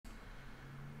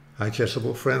Hi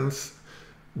Chessable friends,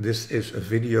 this is a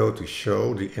video to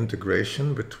show the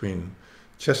integration between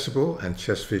Chessable and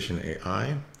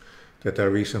Chessvision.ai that I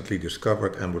recently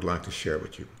discovered and would like to share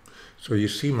with you. So you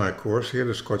see my course here,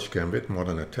 the Scotch Gambit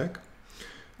Modern Attack.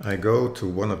 I go to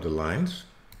one of the lines.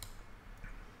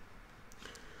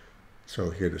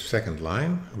 So here the second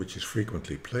line, which is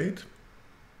frequently played.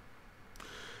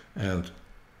 And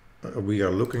we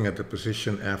are looking at the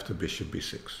position after bishop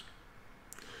b6.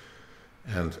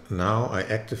 And now I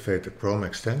activate the Chrome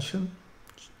extension,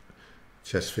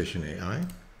 Chessvision.ai.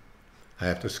 I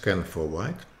have to scan for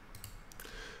white.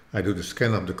 I do the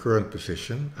scan of the current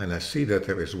position and I see that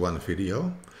there is one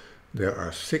video. There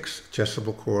are 6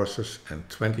 Chessable courses and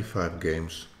 25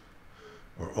 games,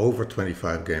 or over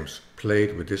 25 games,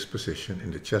 played with this position in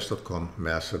the chess.com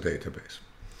master database.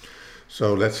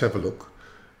 So let's have a look.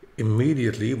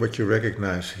 Immediately what you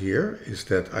recognize here is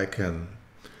that I can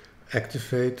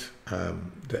activate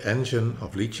the engine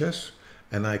of Lichess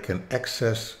and I can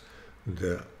access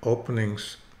the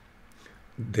openings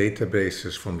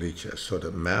databases from Lichess. So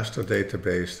the master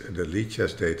database, the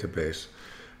Lichess database,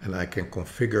 and I can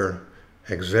configure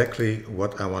exactly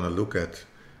what I want to look at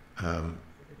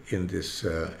in this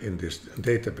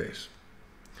database.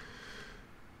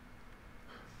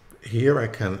 Here I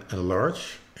can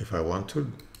enlarge if I want to,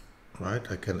 right?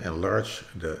 I can enlarge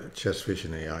the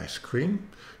Chessvision.ai screen.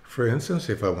 For instance,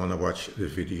 if I want to watch the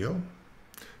video,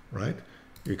 right,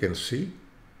 you can see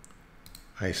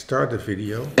I start the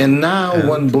video. And now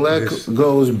when black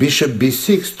goes bishop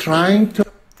b6, trying to...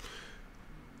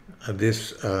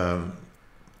 This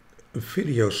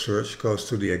video search goes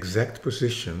to the exact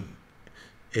position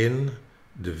in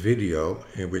the video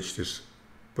in which this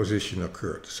position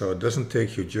occurred. So it doesn't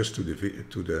take you just to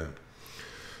the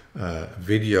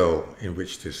video in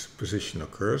which this position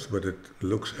occurs, but it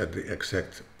looks at the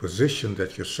exact position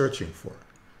that you're searching for.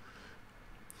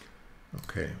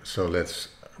 Okay, so let's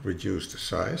reduce the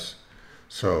size.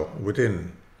 So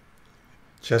within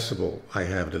Chessable, I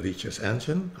have the Lichess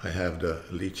engine, I have the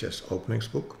Lichess openings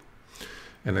book,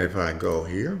 and if I go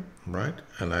here, right,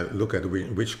 and I look at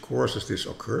which courses this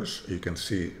occurs, you can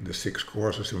see the 6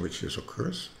 courses in which this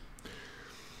occurs.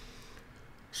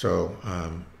 So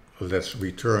let's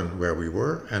return where we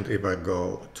were, and if I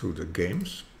go to the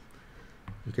games,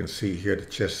 you can see here the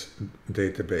chess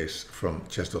database from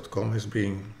chess.com is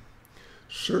being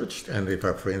searched, and if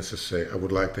I, for instance, say I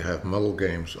would like to have model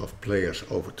games of players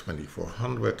over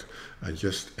 2400, I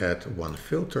just add one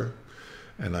filter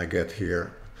and I get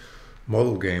here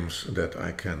model games that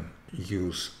I can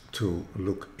use to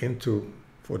look into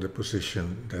for the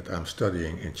position that I'm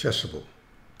studying in Chessable.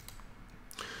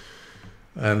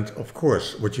 And of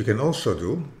course, what you can also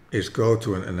do is go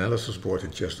to an analysis board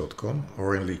in chess.com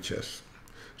or in Lichess.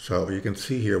 So you can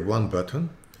see here one button.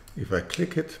 If I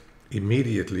click it,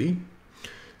 immediately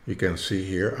you can see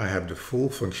here I have the full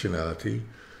functionality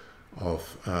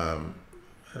of,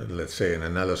 let's say, an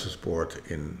analysis board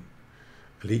in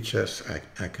Lichess.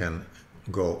 I can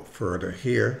go further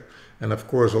here. And of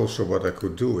course also what I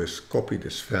could do is copy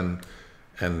this Ven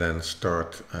and then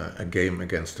start a game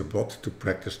against the bot to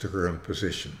practice the current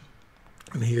position.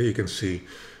 And here you can see,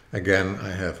 again, I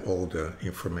have all the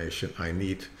information I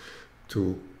need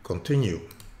to continue.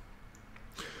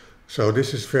 So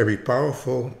this is very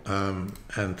powerful,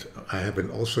 and I have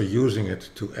been also using it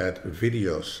to add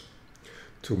videos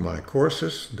to my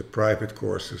courses, the private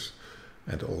courses,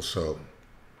 and also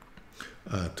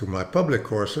to my public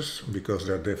courses, because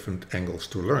there are different angles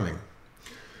to learning.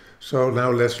 So now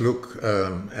let's look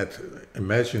at,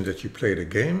 imagine that you played a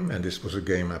game, and this was a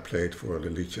game I played for the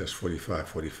Lichess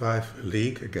 45-45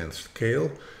 league against Kale,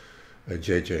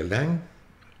 JJ Lang,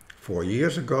 4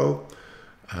 years ago.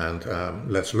 And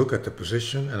let's look at the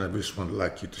position, and I just would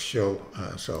like you to show,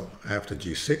 so after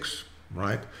g6,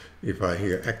 right, if I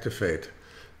here activate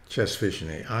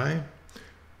Chessvision.ai,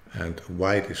 and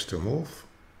white is to move,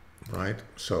 right,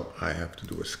 so I have to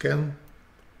do a scan,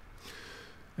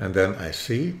 and then I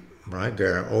see, right,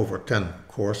 there are over 10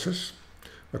 courses.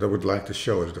 What I would like to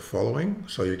show is the following.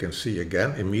 So you can see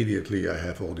again, immediately I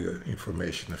have all the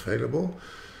information available.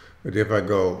 But if I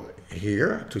go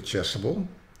here to Chessable,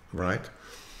 right,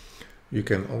 you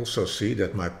can also see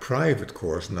that my private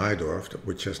course, Najdorf,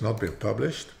 which has not been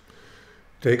published,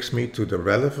 takes me to the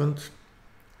relevant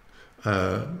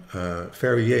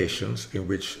variations in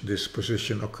which this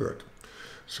position occurred.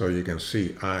 So you can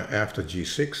see after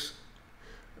g6,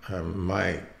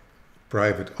 my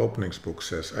private openings book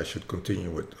says I should continue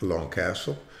with long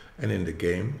castle, and in the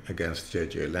game against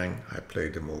JJ Lang I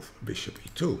played the move bishop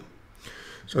e2.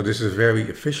 So this is a very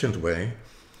efficient way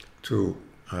to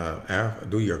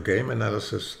do your game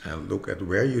analysis and look at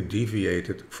where you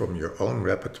deviated from your own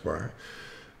repertoire.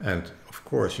 And of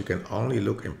course, you can only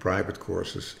look in private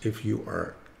courses if you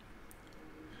are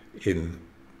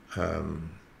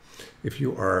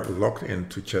logged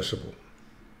into Chessable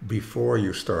before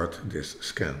you start this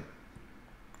scan.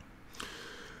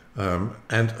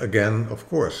 And again, of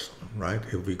course, right,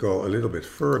 if we go a little bit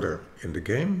further in the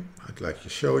game, I'd like to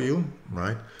show you,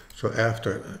 right, so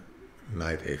after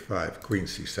knight a5, queen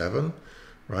c7,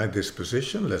 right, this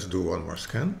position, let's do one more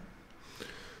scan.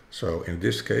 So in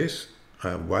this case,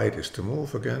 white is to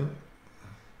move again,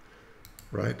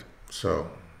 right, so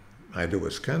I do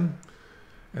a scan,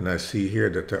 and I see here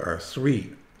that there are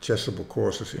 3 Chessable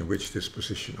courses in which this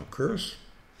position occurs.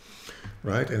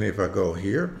 Right, and if I go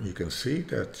here, you can see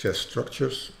that chess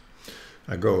structures.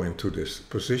 I go into this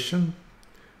position,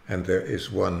 and there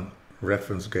is one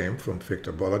reference game from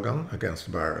Victor Bologan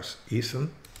against Boris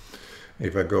Eason.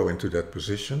 If I go into that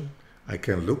position, I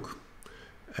can look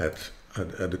at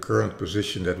the current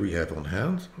position that we have on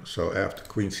hand. So after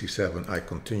queen c7, I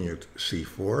continued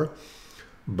c4,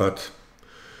 but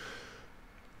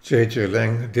J.J.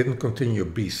 Lang didn't continue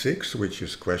b6, which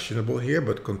is questionable here,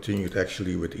 but continued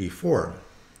actually with e4.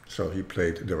 So he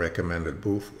played the recommended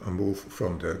move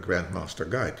from the Grandmaster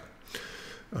Guide.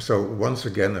 So once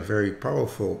again, a very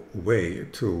powerful way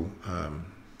to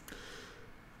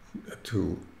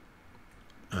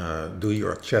do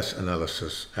your chess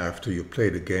analysis after you play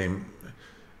the game,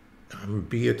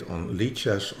 be it on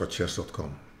Lichess or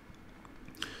chess.com.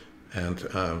 And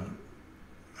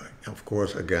of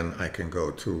course, again, I can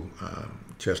go to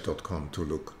chess.com to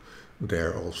look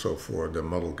there also for the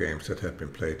model games that have been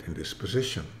played in this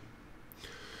position.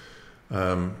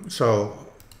 So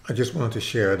I just wanted to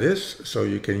share this so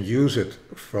you can use it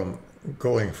from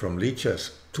going from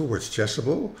Lichess towards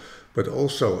Chessable, but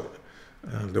also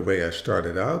the way I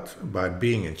started out by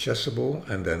being in Chessable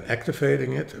and then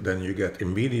activating it. Then you get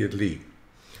immediately,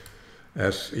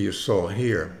 as you saw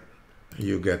here,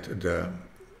 you get the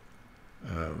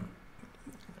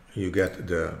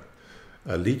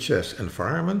Lichess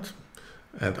environment,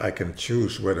 and I can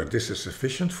choose whether this is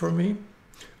sufficient for me.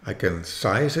 I can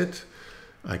size it.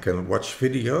 I can watch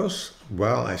videos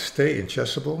while I stay in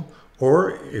Chessable,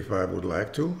 or if I would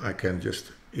like to, I can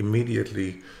just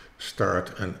immediately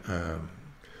start a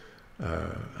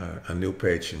new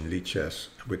page in Lichess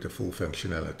with the full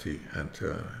functionality and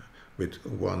with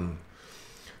one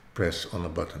press on a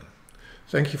button.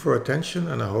 Thank you for your attention,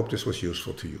 and I hope this was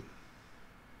useful to you.